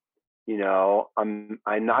 I'm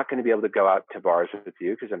not going to be able to go out to bars with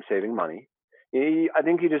you because I'm saving money. I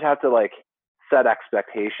think you just have to like set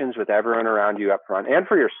expectations with everyone around you up front and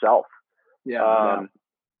for yourself. Yeah.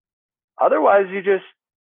 Otherwise, you just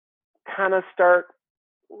kind of start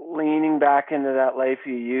leaning back into that life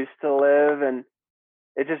you used to live, and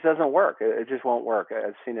it just doesn't work. It just won't work.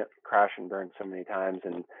 I've seen it crash and burn so many times,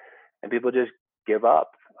 and people just give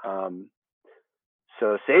up.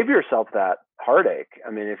 So save yourself that heartache.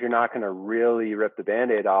 I mean, if you're not going to really rip the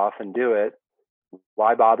Band-Aid off and do it,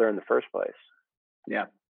 why bother in the first place? Yeah,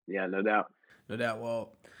 no doubt.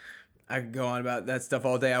 Well, I could go on about that stuff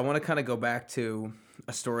all day. I want to kind of go back to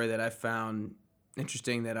a story that I found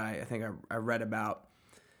interesting that I think I read about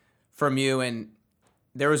from you, and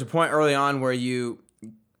there was a point early on where you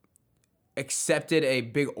accepted a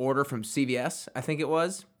big order from CVS, I think it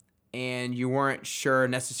was, and you weren't sure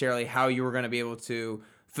necessarily how you were going to be able to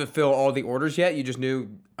fulfill all the orders yet. You just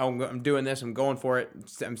knew, oh, I'm doing this, I'm going for it,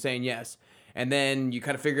 I'm saying yes. And then you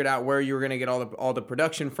kind of figured out where you were going to get all the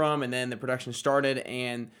production from, and then the production started,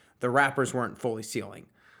 and the wrappers weren't fully sealing.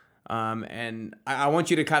 And I want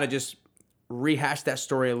you to kind of just rehash that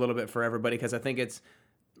story a little bit for everybody, because I think it's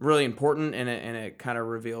really important, and it kind of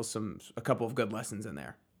reveals a couple of good lessons in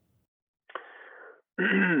there.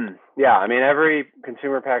 Yeah, I mean, every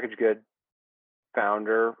consumer packaged good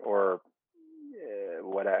founder or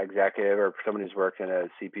what executive or someone who's worked in a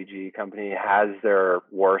CPG company has their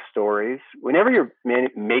war stories. Whenever you're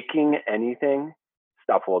making anything,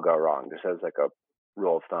 stuff will go wrong, just as like a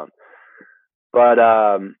rule of thumb. But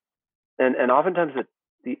and oftentimes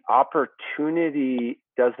the opportunity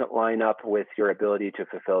doesn't line up with your ability to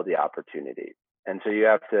fulfill the opportunity. And so you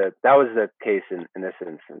have to, that was the case in this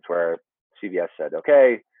instance where CVS said,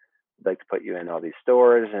 okay, I'd like to put you in all these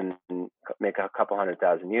stores and make a couple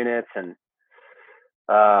 100,000 units. And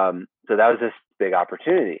so that was this big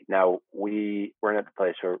opportunity. Now we weren't at the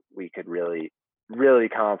place where we could really, really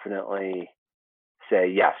confidently say,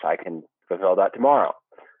 yes, I can fulfill that tomorrow.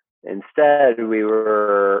 Instead, we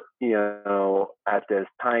were, at this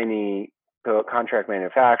tiny contract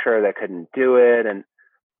manufacturer that couldn't do it. And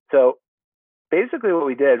so basically what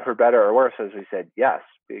we did, for better or worse, is we said, yes,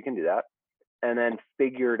 we can do that. And then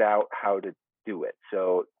figured out how to do it.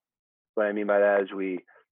 So what I mean by that is we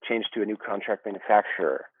changed to a new contract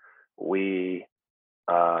manufacturer. We,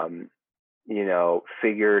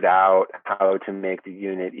 figured out how to make the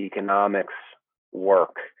unit economics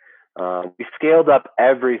work. We scaled up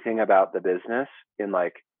everything about the business in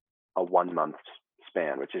like a 1 month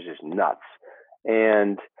span, which is just nuts.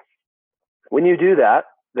 And when you do that,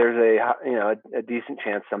 there's a decent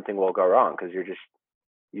chance something will go wrong because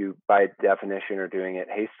you by definition are doing it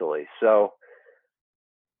hastily. So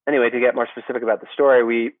anyway, to get more specific about the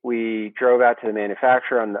story, we drove out to the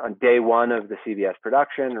manufacturer on day one of the CVS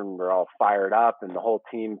production, and we're all fired up, and the whole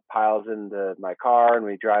team piles into my car, and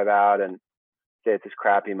we drive out and stay at this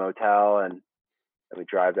crappy motel, and we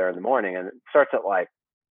drive there in the morning, and it starts at like,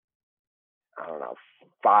 I don't know,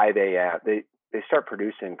 5 a.m. They start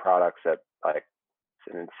producing products at like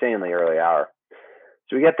an insanely early hour.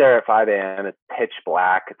 So we get there at 5 a.m. It's pitch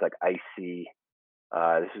black. It's like icy.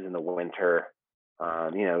 This is in the winter. We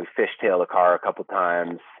fishtail the car a couple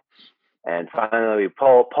times, and finally we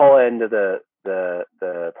pull into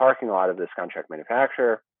the parking lot of this contract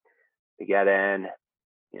manufacturer. We get in,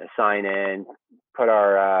 sign in, put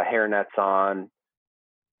our hairnets on,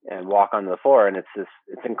 and walk onto the floor. And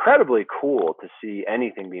it's incredibly cool to see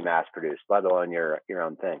anything be mass produced, let alone your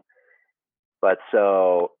own thing. But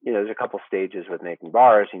so, there's a couple stages with making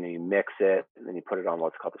bars. You mix it, and then you put it on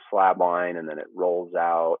what's called a slab line, and then it rolls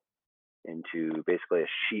out into basically a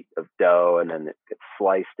sheet of dough, and then it gets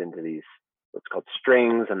sliced into these what's called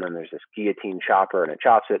strings, and then there's this guillotine chopper, and it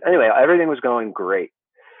chops it. Anyway, everything was going great.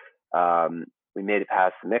 We made it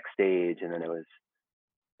past the mix stage, and then it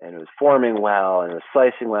was forming well, and it was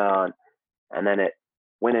slicing well, and then it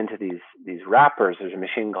went into these wrappers. There's a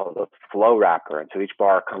machine called a flow wrapper, and so each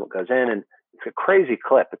bar goes in, and it's a crazy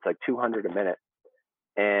clip. It's like 200 a minute,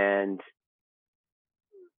 and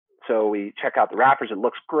so we check out the wrappers. It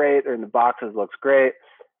looks great. They're in the boxes. Looks great.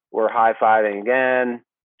 We're high-fiving again,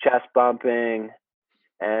 chest bumping,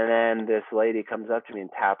 and then this lady comes up to me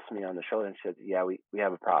and taps me on the shoulder and says, "Yeah, we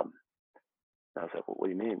have a problem." And I was like, "Well, what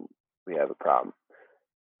do you mean we have a problem?"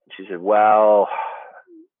 And she said, "Well,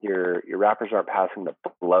 your wrappers aren't passing the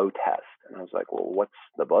blow test." And I was like, "Well, what's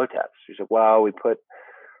the blow test?" She said, "Well, we put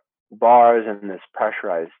bars in this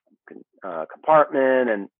pressurized compartment,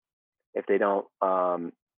 and if they don't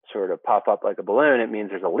sort of puff up like a balloon, it means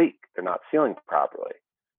there's a leak. They're not sealing properly,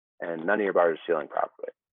 and none of your bars are sealing properly."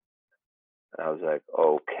 And I was like,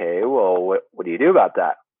 "Okay, well, what do you do about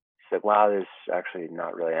that?" She's like, "Well, there's actually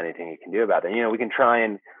not really anything you can do about that. We can try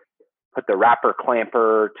and put the wrapper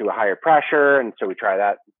clamper to a higher pressure." And so we try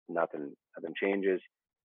that. Nothing changes.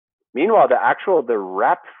 Meanwhile, the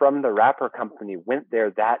rep from the wrapper company went there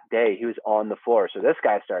that day. He was on the floor. So this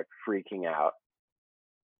guy started freaking out.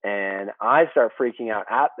 And I start freaking out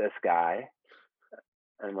at this guy.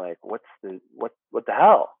 I'm like, what the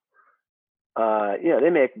hell? They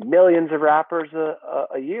make millions of wrappers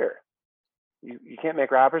a year. You can't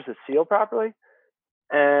make wrappers that seal properly.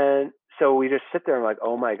 And so we just sit there and like,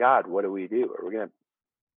 oh my God, what do we do? Are we going to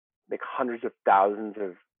make hundreds of thousands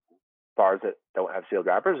of bars that don't have sealed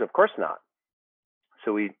wrappers? Of course not.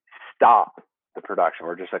 So we stop the production.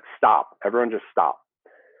 We're just like, stop. Everyone just stop.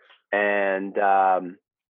 And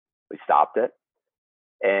we stopped it.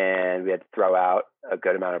 And we had to throw out a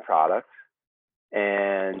good amount of product.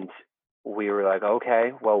 And we were like,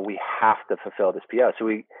 okay, well, we have to fulfill this PO. So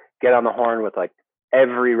we get on the horn with like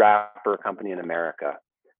every wrapper company in America.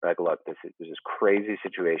 We're like, look, this is this crazy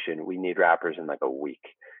situation. We need wrappers in like a week.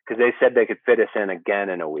 Because they said they could fit us in again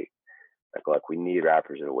in a week. Like, look, we need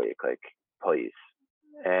wrappers in a week. Like, please.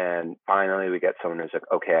 And finally, we get someone who's like,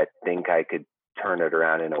 okay, I think I could turn it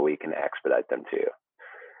around in a week and expedite them to you.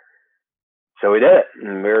 So we did it.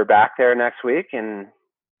 And we were back there next week and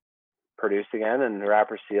produced again, and the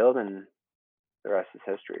wrapper sealed, and the rest is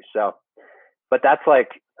history. So, but that's like,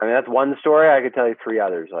 I mean, that's one story. I could tell you 3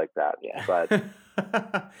 others like that. Yeah. But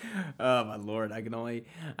oh my Lord, I can only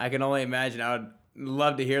imagine. I would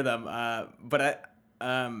love to hear them.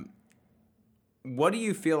 What do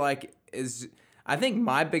you feel like is? I think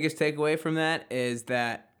my biggest takeaway from that is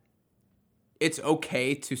that it's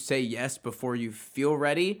okay to say yes before you feel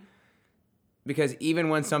ready, because even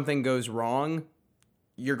when something goes wrong,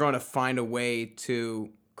 you're going to find a way to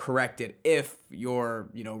correct it if you're,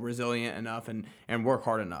 resilient enough and work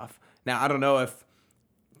hard enough. Now, I don't know if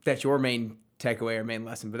that's your main takeaway or main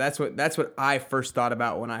lesson, but that's what I first thought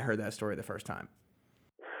about when I heard that story the first time.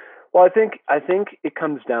 Well, I think it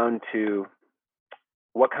comes down to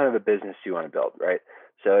what kind of a business do you want to build, right?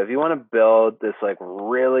 So if you want to build this like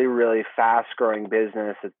really, really fast growing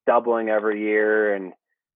business that's doubling every year, and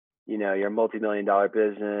you're a multi-million-dollar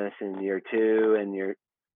business in year 2, and you're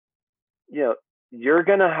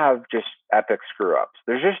going to have just epic screw ups.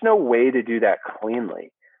 There's just no way to do that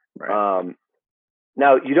cleanly. Right.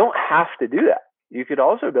 Now you don't have to do that. You could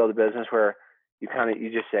also build a business where you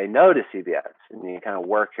just say no to CBS, and you kind of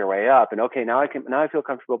work your way up. And okay, now I feel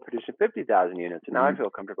comfortable producing 50,000 units, and now I feel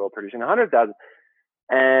comfortable producing 100,000.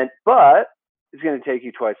 But it's going to take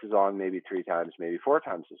you twice as long, maybe 3 times, maybe 4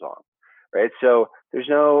 times as long, right? So there's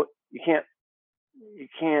no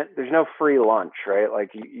free lunch, right?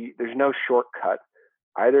 Like there's no shortcut.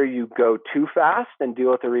 Either you go too fast and deal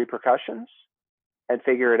with the repercussions and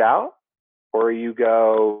figure it out, or you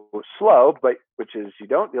go slow, which is you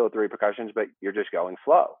don't deal with the repercussions, but you're just going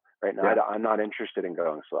slow, right? Now, yeah. I'm not interested in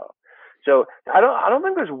going slow. So I don't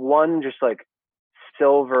think there's one just like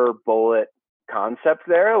silver bullet concept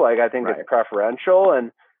there. Like I think it's preferential,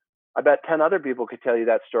 and I bet 10 other people could tell you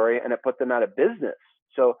that story, and it put them out of business.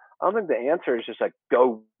 So I don't think the answer is just like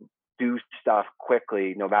go do stuff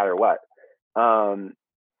quickly, no matter what.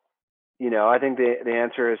 I think the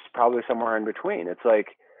answer is probably somewhere in between. It's like,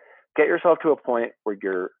 get yourself to a point where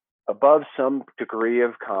you're above some degree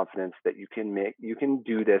of confidence that you can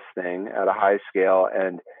do this thing at a high scale.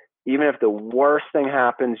 And even if the worst thing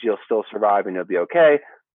happens, you'll still survive and you'll be okay.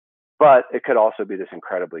 But it could also be this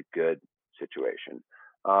incredibly good situation.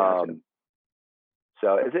 So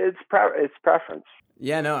it's preference.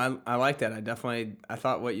 Yeah, no, I like that. I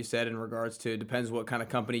thought what you said in regards to, it depends what kind of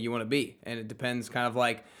company you want to be. And it depends kind of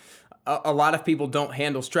like, a lot of people don't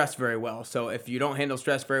handle stress very well. So if you don't handle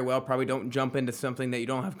stress very well, probably don't jump into something that you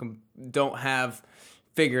don't have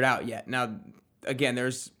figured out yet. Now, again,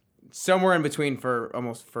 there's somewhere in between for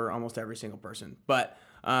almost every single person. But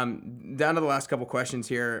down to the last couple questions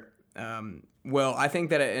here. Will, I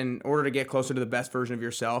think that in order to get closer to the best version of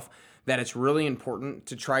yourself, that it's really important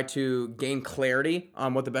to try to gain clarity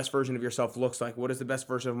on what the best version of yourself looks like. What is the best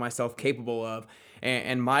version of myself capable of?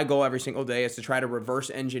 And my goal every single day is to try to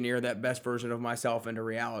reverse engineer that best version of myself into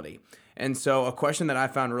reality. And so a question that I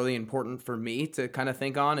found really important for me to kind of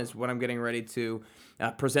think on is what I'm getting ready to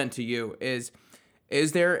present to you is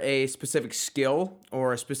there a specific skill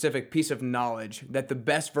or a specific piece of knowledge that the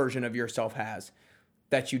best version of yourself has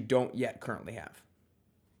that you don't yet currently have?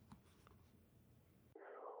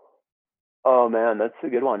 Oh man, that's a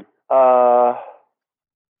good one.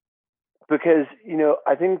 Because,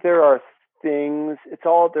 I think there are things,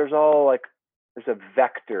 there's a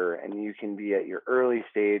vector, and you can be at your early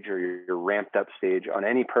stage or your ramped up stage on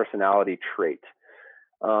any personality trait.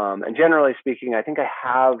 And generally speaking, I think I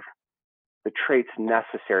have the traits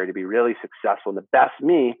necessary to be really successful. And the best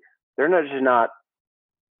me, they're not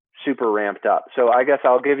super ramped up. So I guess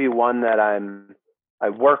I'll give you one that I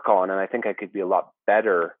work on, and I think I could be a lot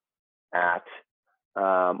better at.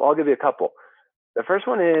 I'll give you a couple. The first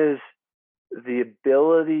one is the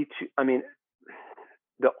ability to,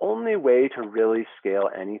 the only way to really scale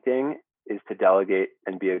anything is to delegate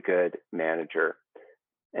and be a good manager.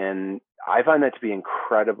 And I find that to be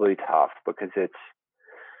incredibly tough because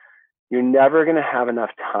you're never going to have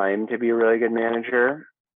enough time to be a really good manager.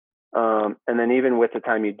 And then even with the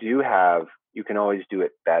time you do have, you can always do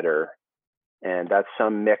it better. And that's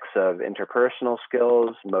some mix of interpersonal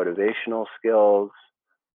skills, motivational skills.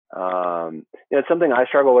 It's something I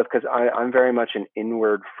struggle with because I'm very much an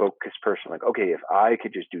inward focused person. Like, okay, if I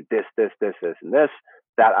could just do this, and this,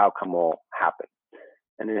 that outcome will happen.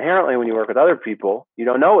 And inherently, when you work with other people, you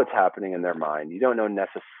don't know what's happening in their mind. You don't know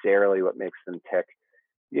necessarily what makes them tick.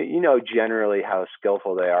 You know generally how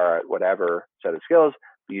skillful they are at whatever set of skills,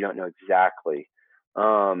 but you don't know exactly.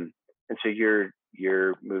 And so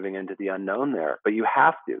you're moving into the unknown there, but you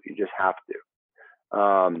just have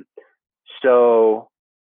to. So,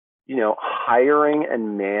 hiring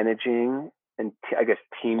and managing, and I guess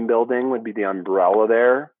team building would be the umbrella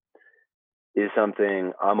there. is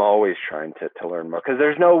something I'm always trying to learn more, because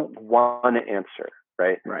there's no one answer,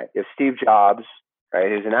 right? Right. You have Steve Jobs, right,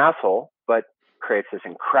 who's an asshole, but creates this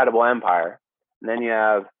incredible empire. And then you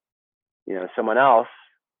have, someone else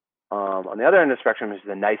on the other end of the spectrum who's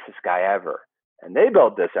the nicest guy ever. And they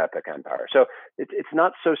build this epic empire. So it's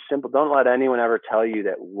not so simple. Don't let anyone ever tell you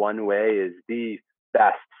that one way is the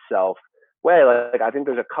best self way. Like I think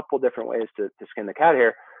there's a couple different ways to skin the cat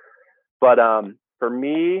here. But for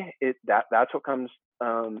me, that's what comes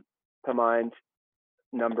to mind,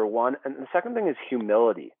 number one. And the second thing is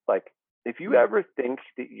humility. Like, if you ever think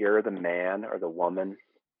that you're the man or the woman,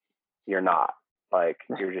 you're not. Like,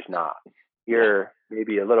 you're just not. You're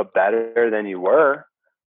maybe a little better than you were,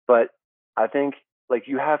 but I think like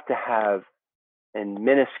you have to have a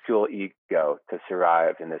minuscule ego to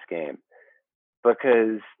survive in this game,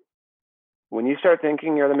 because when you start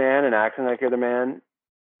thinking you're the man and acting like you're the man,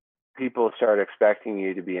 people start expecting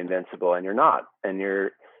you to be invincible, and you're not, and they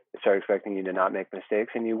start expecting you to not make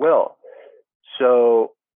mistakes, and you will.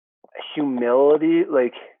 So humility,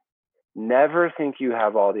 like, never think you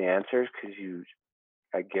have all the answers, because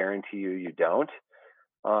I guarantee you don't.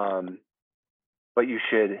 But you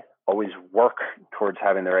should always work towards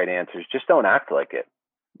having the right answers. Just don't act like it.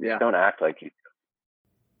 Yeah. Don't act like you.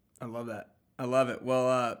 I love that. I love it.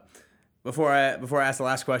 Well, before I ask the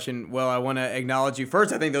last question, Will, I want to acknowledge you.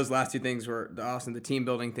 First, I think those last two things were awesome, the team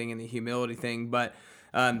building thing and the humility thing. But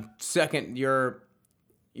second, you're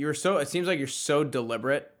so, it seems like you're so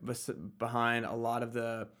deliberate behind a lot of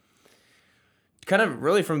the kind of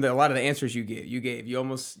really from a lot of the answers you gave. You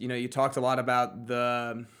almost, you talked a lot about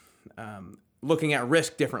the looking at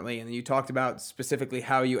risk differently, and you talked about specifically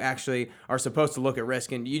how you actually are supposed to look at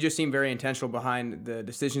risk, and you just seem very intentional behind the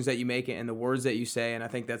decisions that you make and the words that you say, and I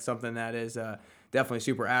think that's something that is definitely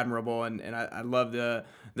super admirable, and I love the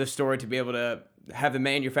story to be able to have the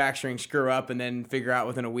manufacturing screw up and then figure out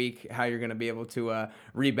within a week how you're going to be able to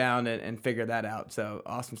rebound and figure that out. So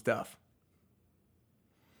awesome stuff.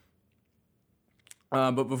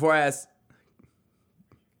 But before I ask,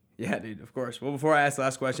 yeah, dude, of course. Well, before I ask the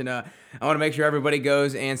last question, I want to make sure everybody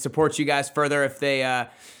goes and supports you guys further. If they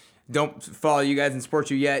don't follow you guys and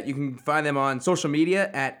support you yet, you can find them on social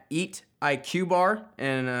media at Eat IQ Bar,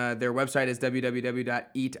 and their website is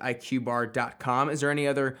www.eatiqbar.com. Is there any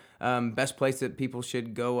other best place that people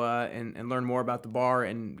should go and learn more about the bar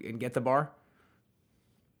and get the bar?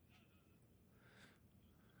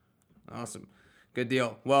 Awesome. Good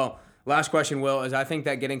deal. Well, last question, Will, is I think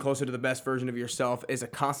that getting closer to the best version of yourself is a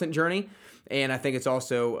constant journey, and I think it's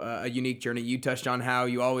also a unique journey. You touched on how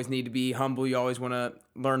you always need to be humble. You always want to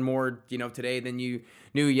learn more, today than you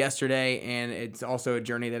knew yesterday, and it's also a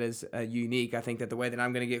journey that is unique. I think that the way that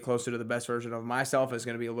I'm going to get closer to the best version of myself is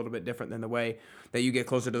going to be a little bit different than the way that you get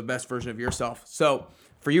closer to the best version of yourself. So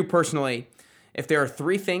for you personally, if there are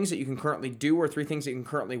 3 things that you can currently do or 3 things that you can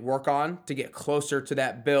currently work on to get closer to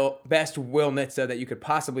that best Will Nitze that you could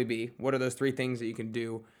possibly be, what are those 3 things that you can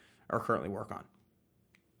do or currently work on?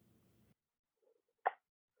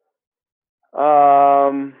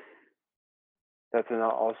 That's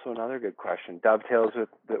also another good question. Dovetails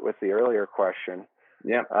with the earlier question.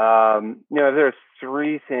 Yeah. If there's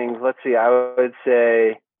 3 things, let's see, I would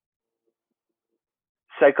say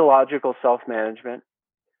psychological self-management,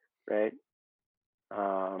 right?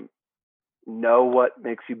 Know what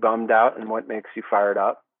makes you bummed out and what makes you fired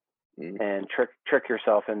up, and trick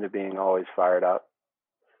yourself into being always fired up,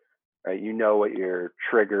 right? You know what your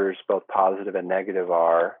triggers, both positive and negative,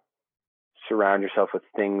 are. Surround yourself with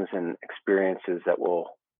things and experiences that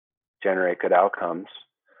will generate good outcomes.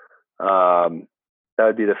 That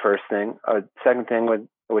would be the first thing. Second thing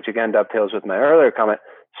which again dovetails with my earlier comment,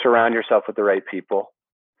 surround yourself with the right people.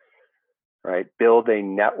 Right? Build a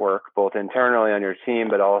network both internally on your team,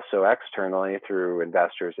 but also externally through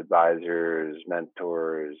investors, advisors,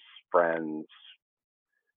 mentors, friends,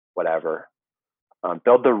 whatever.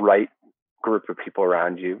 Build the right group of people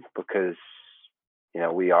around you, because,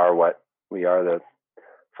 we are the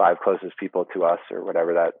 5 closest people to us, or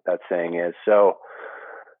whatever that saying is. So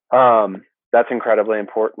that's incredibly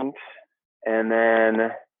important. And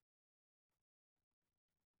then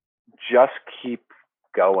just keep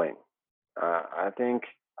going. I think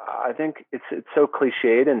it's so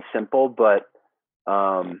cliched and simple, but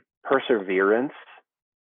perseverance,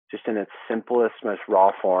 just in its simplest, most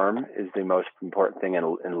raw form, is the most important thing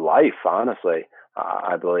in life. Honestly,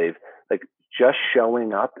 I believe, like, just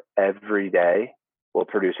showing up every day will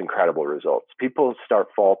produce incredible results. People start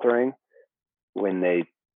faltering when they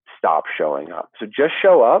stop showing up. So just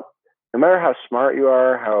show up, no matter how smart you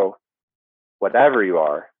are, how whatever you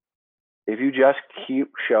are. If you just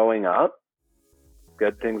keep showing up,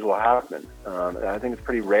 good things will happen. I think it's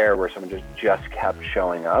pretty rare where someone just kept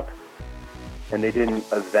showing up and they didn't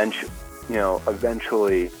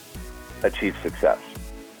eventually achieve success.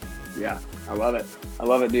 Yeah, I love it. I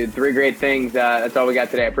love it, dude. 3 great things. That's all we got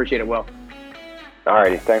today. I appreciate it, Will.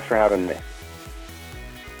 Alrighty, thanks for having me.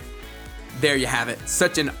 There you have it.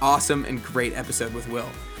 Such an awesome and great episode with Will.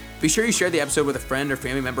 Be sure you share the episode with a friend or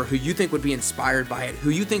family member who you think would be inspired by it, who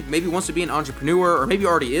you think maybe wants to be an entrepreneur or maybe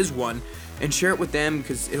already is one, and share it with them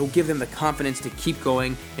because it'll give them the confidence to keep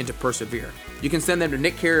going and to persevere. You can send them to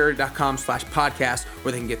nickcarrier.com/podcast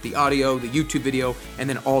where they can get the audio, the YouTube video, and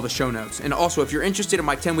then all the show notes. And also, if you're interested in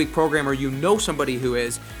my 10-week program or you know somebody who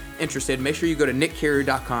is interested, make sure you go to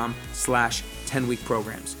nickcarrier.com/10-week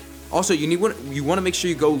programs. Also, you want to make sure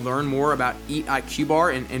you go learn more about Eat IQ Bar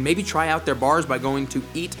and maybe try out their bars by going to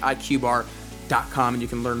eatiqbar.com, and you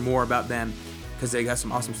can learn more about them because they got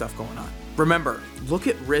some awesome stuff going on. Remember, look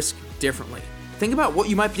at risk differently. Think about what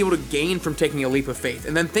you might be able to gain from taking a leap of faith,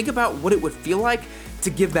 and then think about what it would feel like to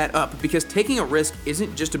give that up, because taking a risk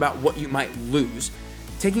isn't just about what you might lose.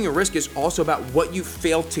 Taking a risk is also about what you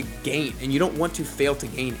fail to gain, and you don't want to fail to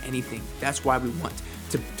gain anything. That's why we want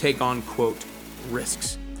to take on, quote,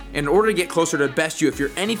 risks. In order to get closer to the best you, if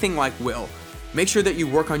you're anything like Will, make sure that you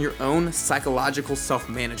work on your own psychological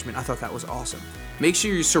self-management. I thought that was awesome. Make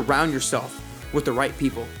sure you surround yourself with the right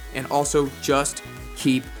people, and also just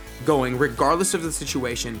keep going. Regardless of the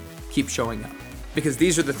situation, keep showing up, because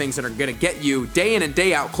these are the things that are going to get you day in and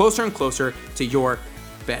day out closer and closer to your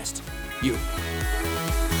best you.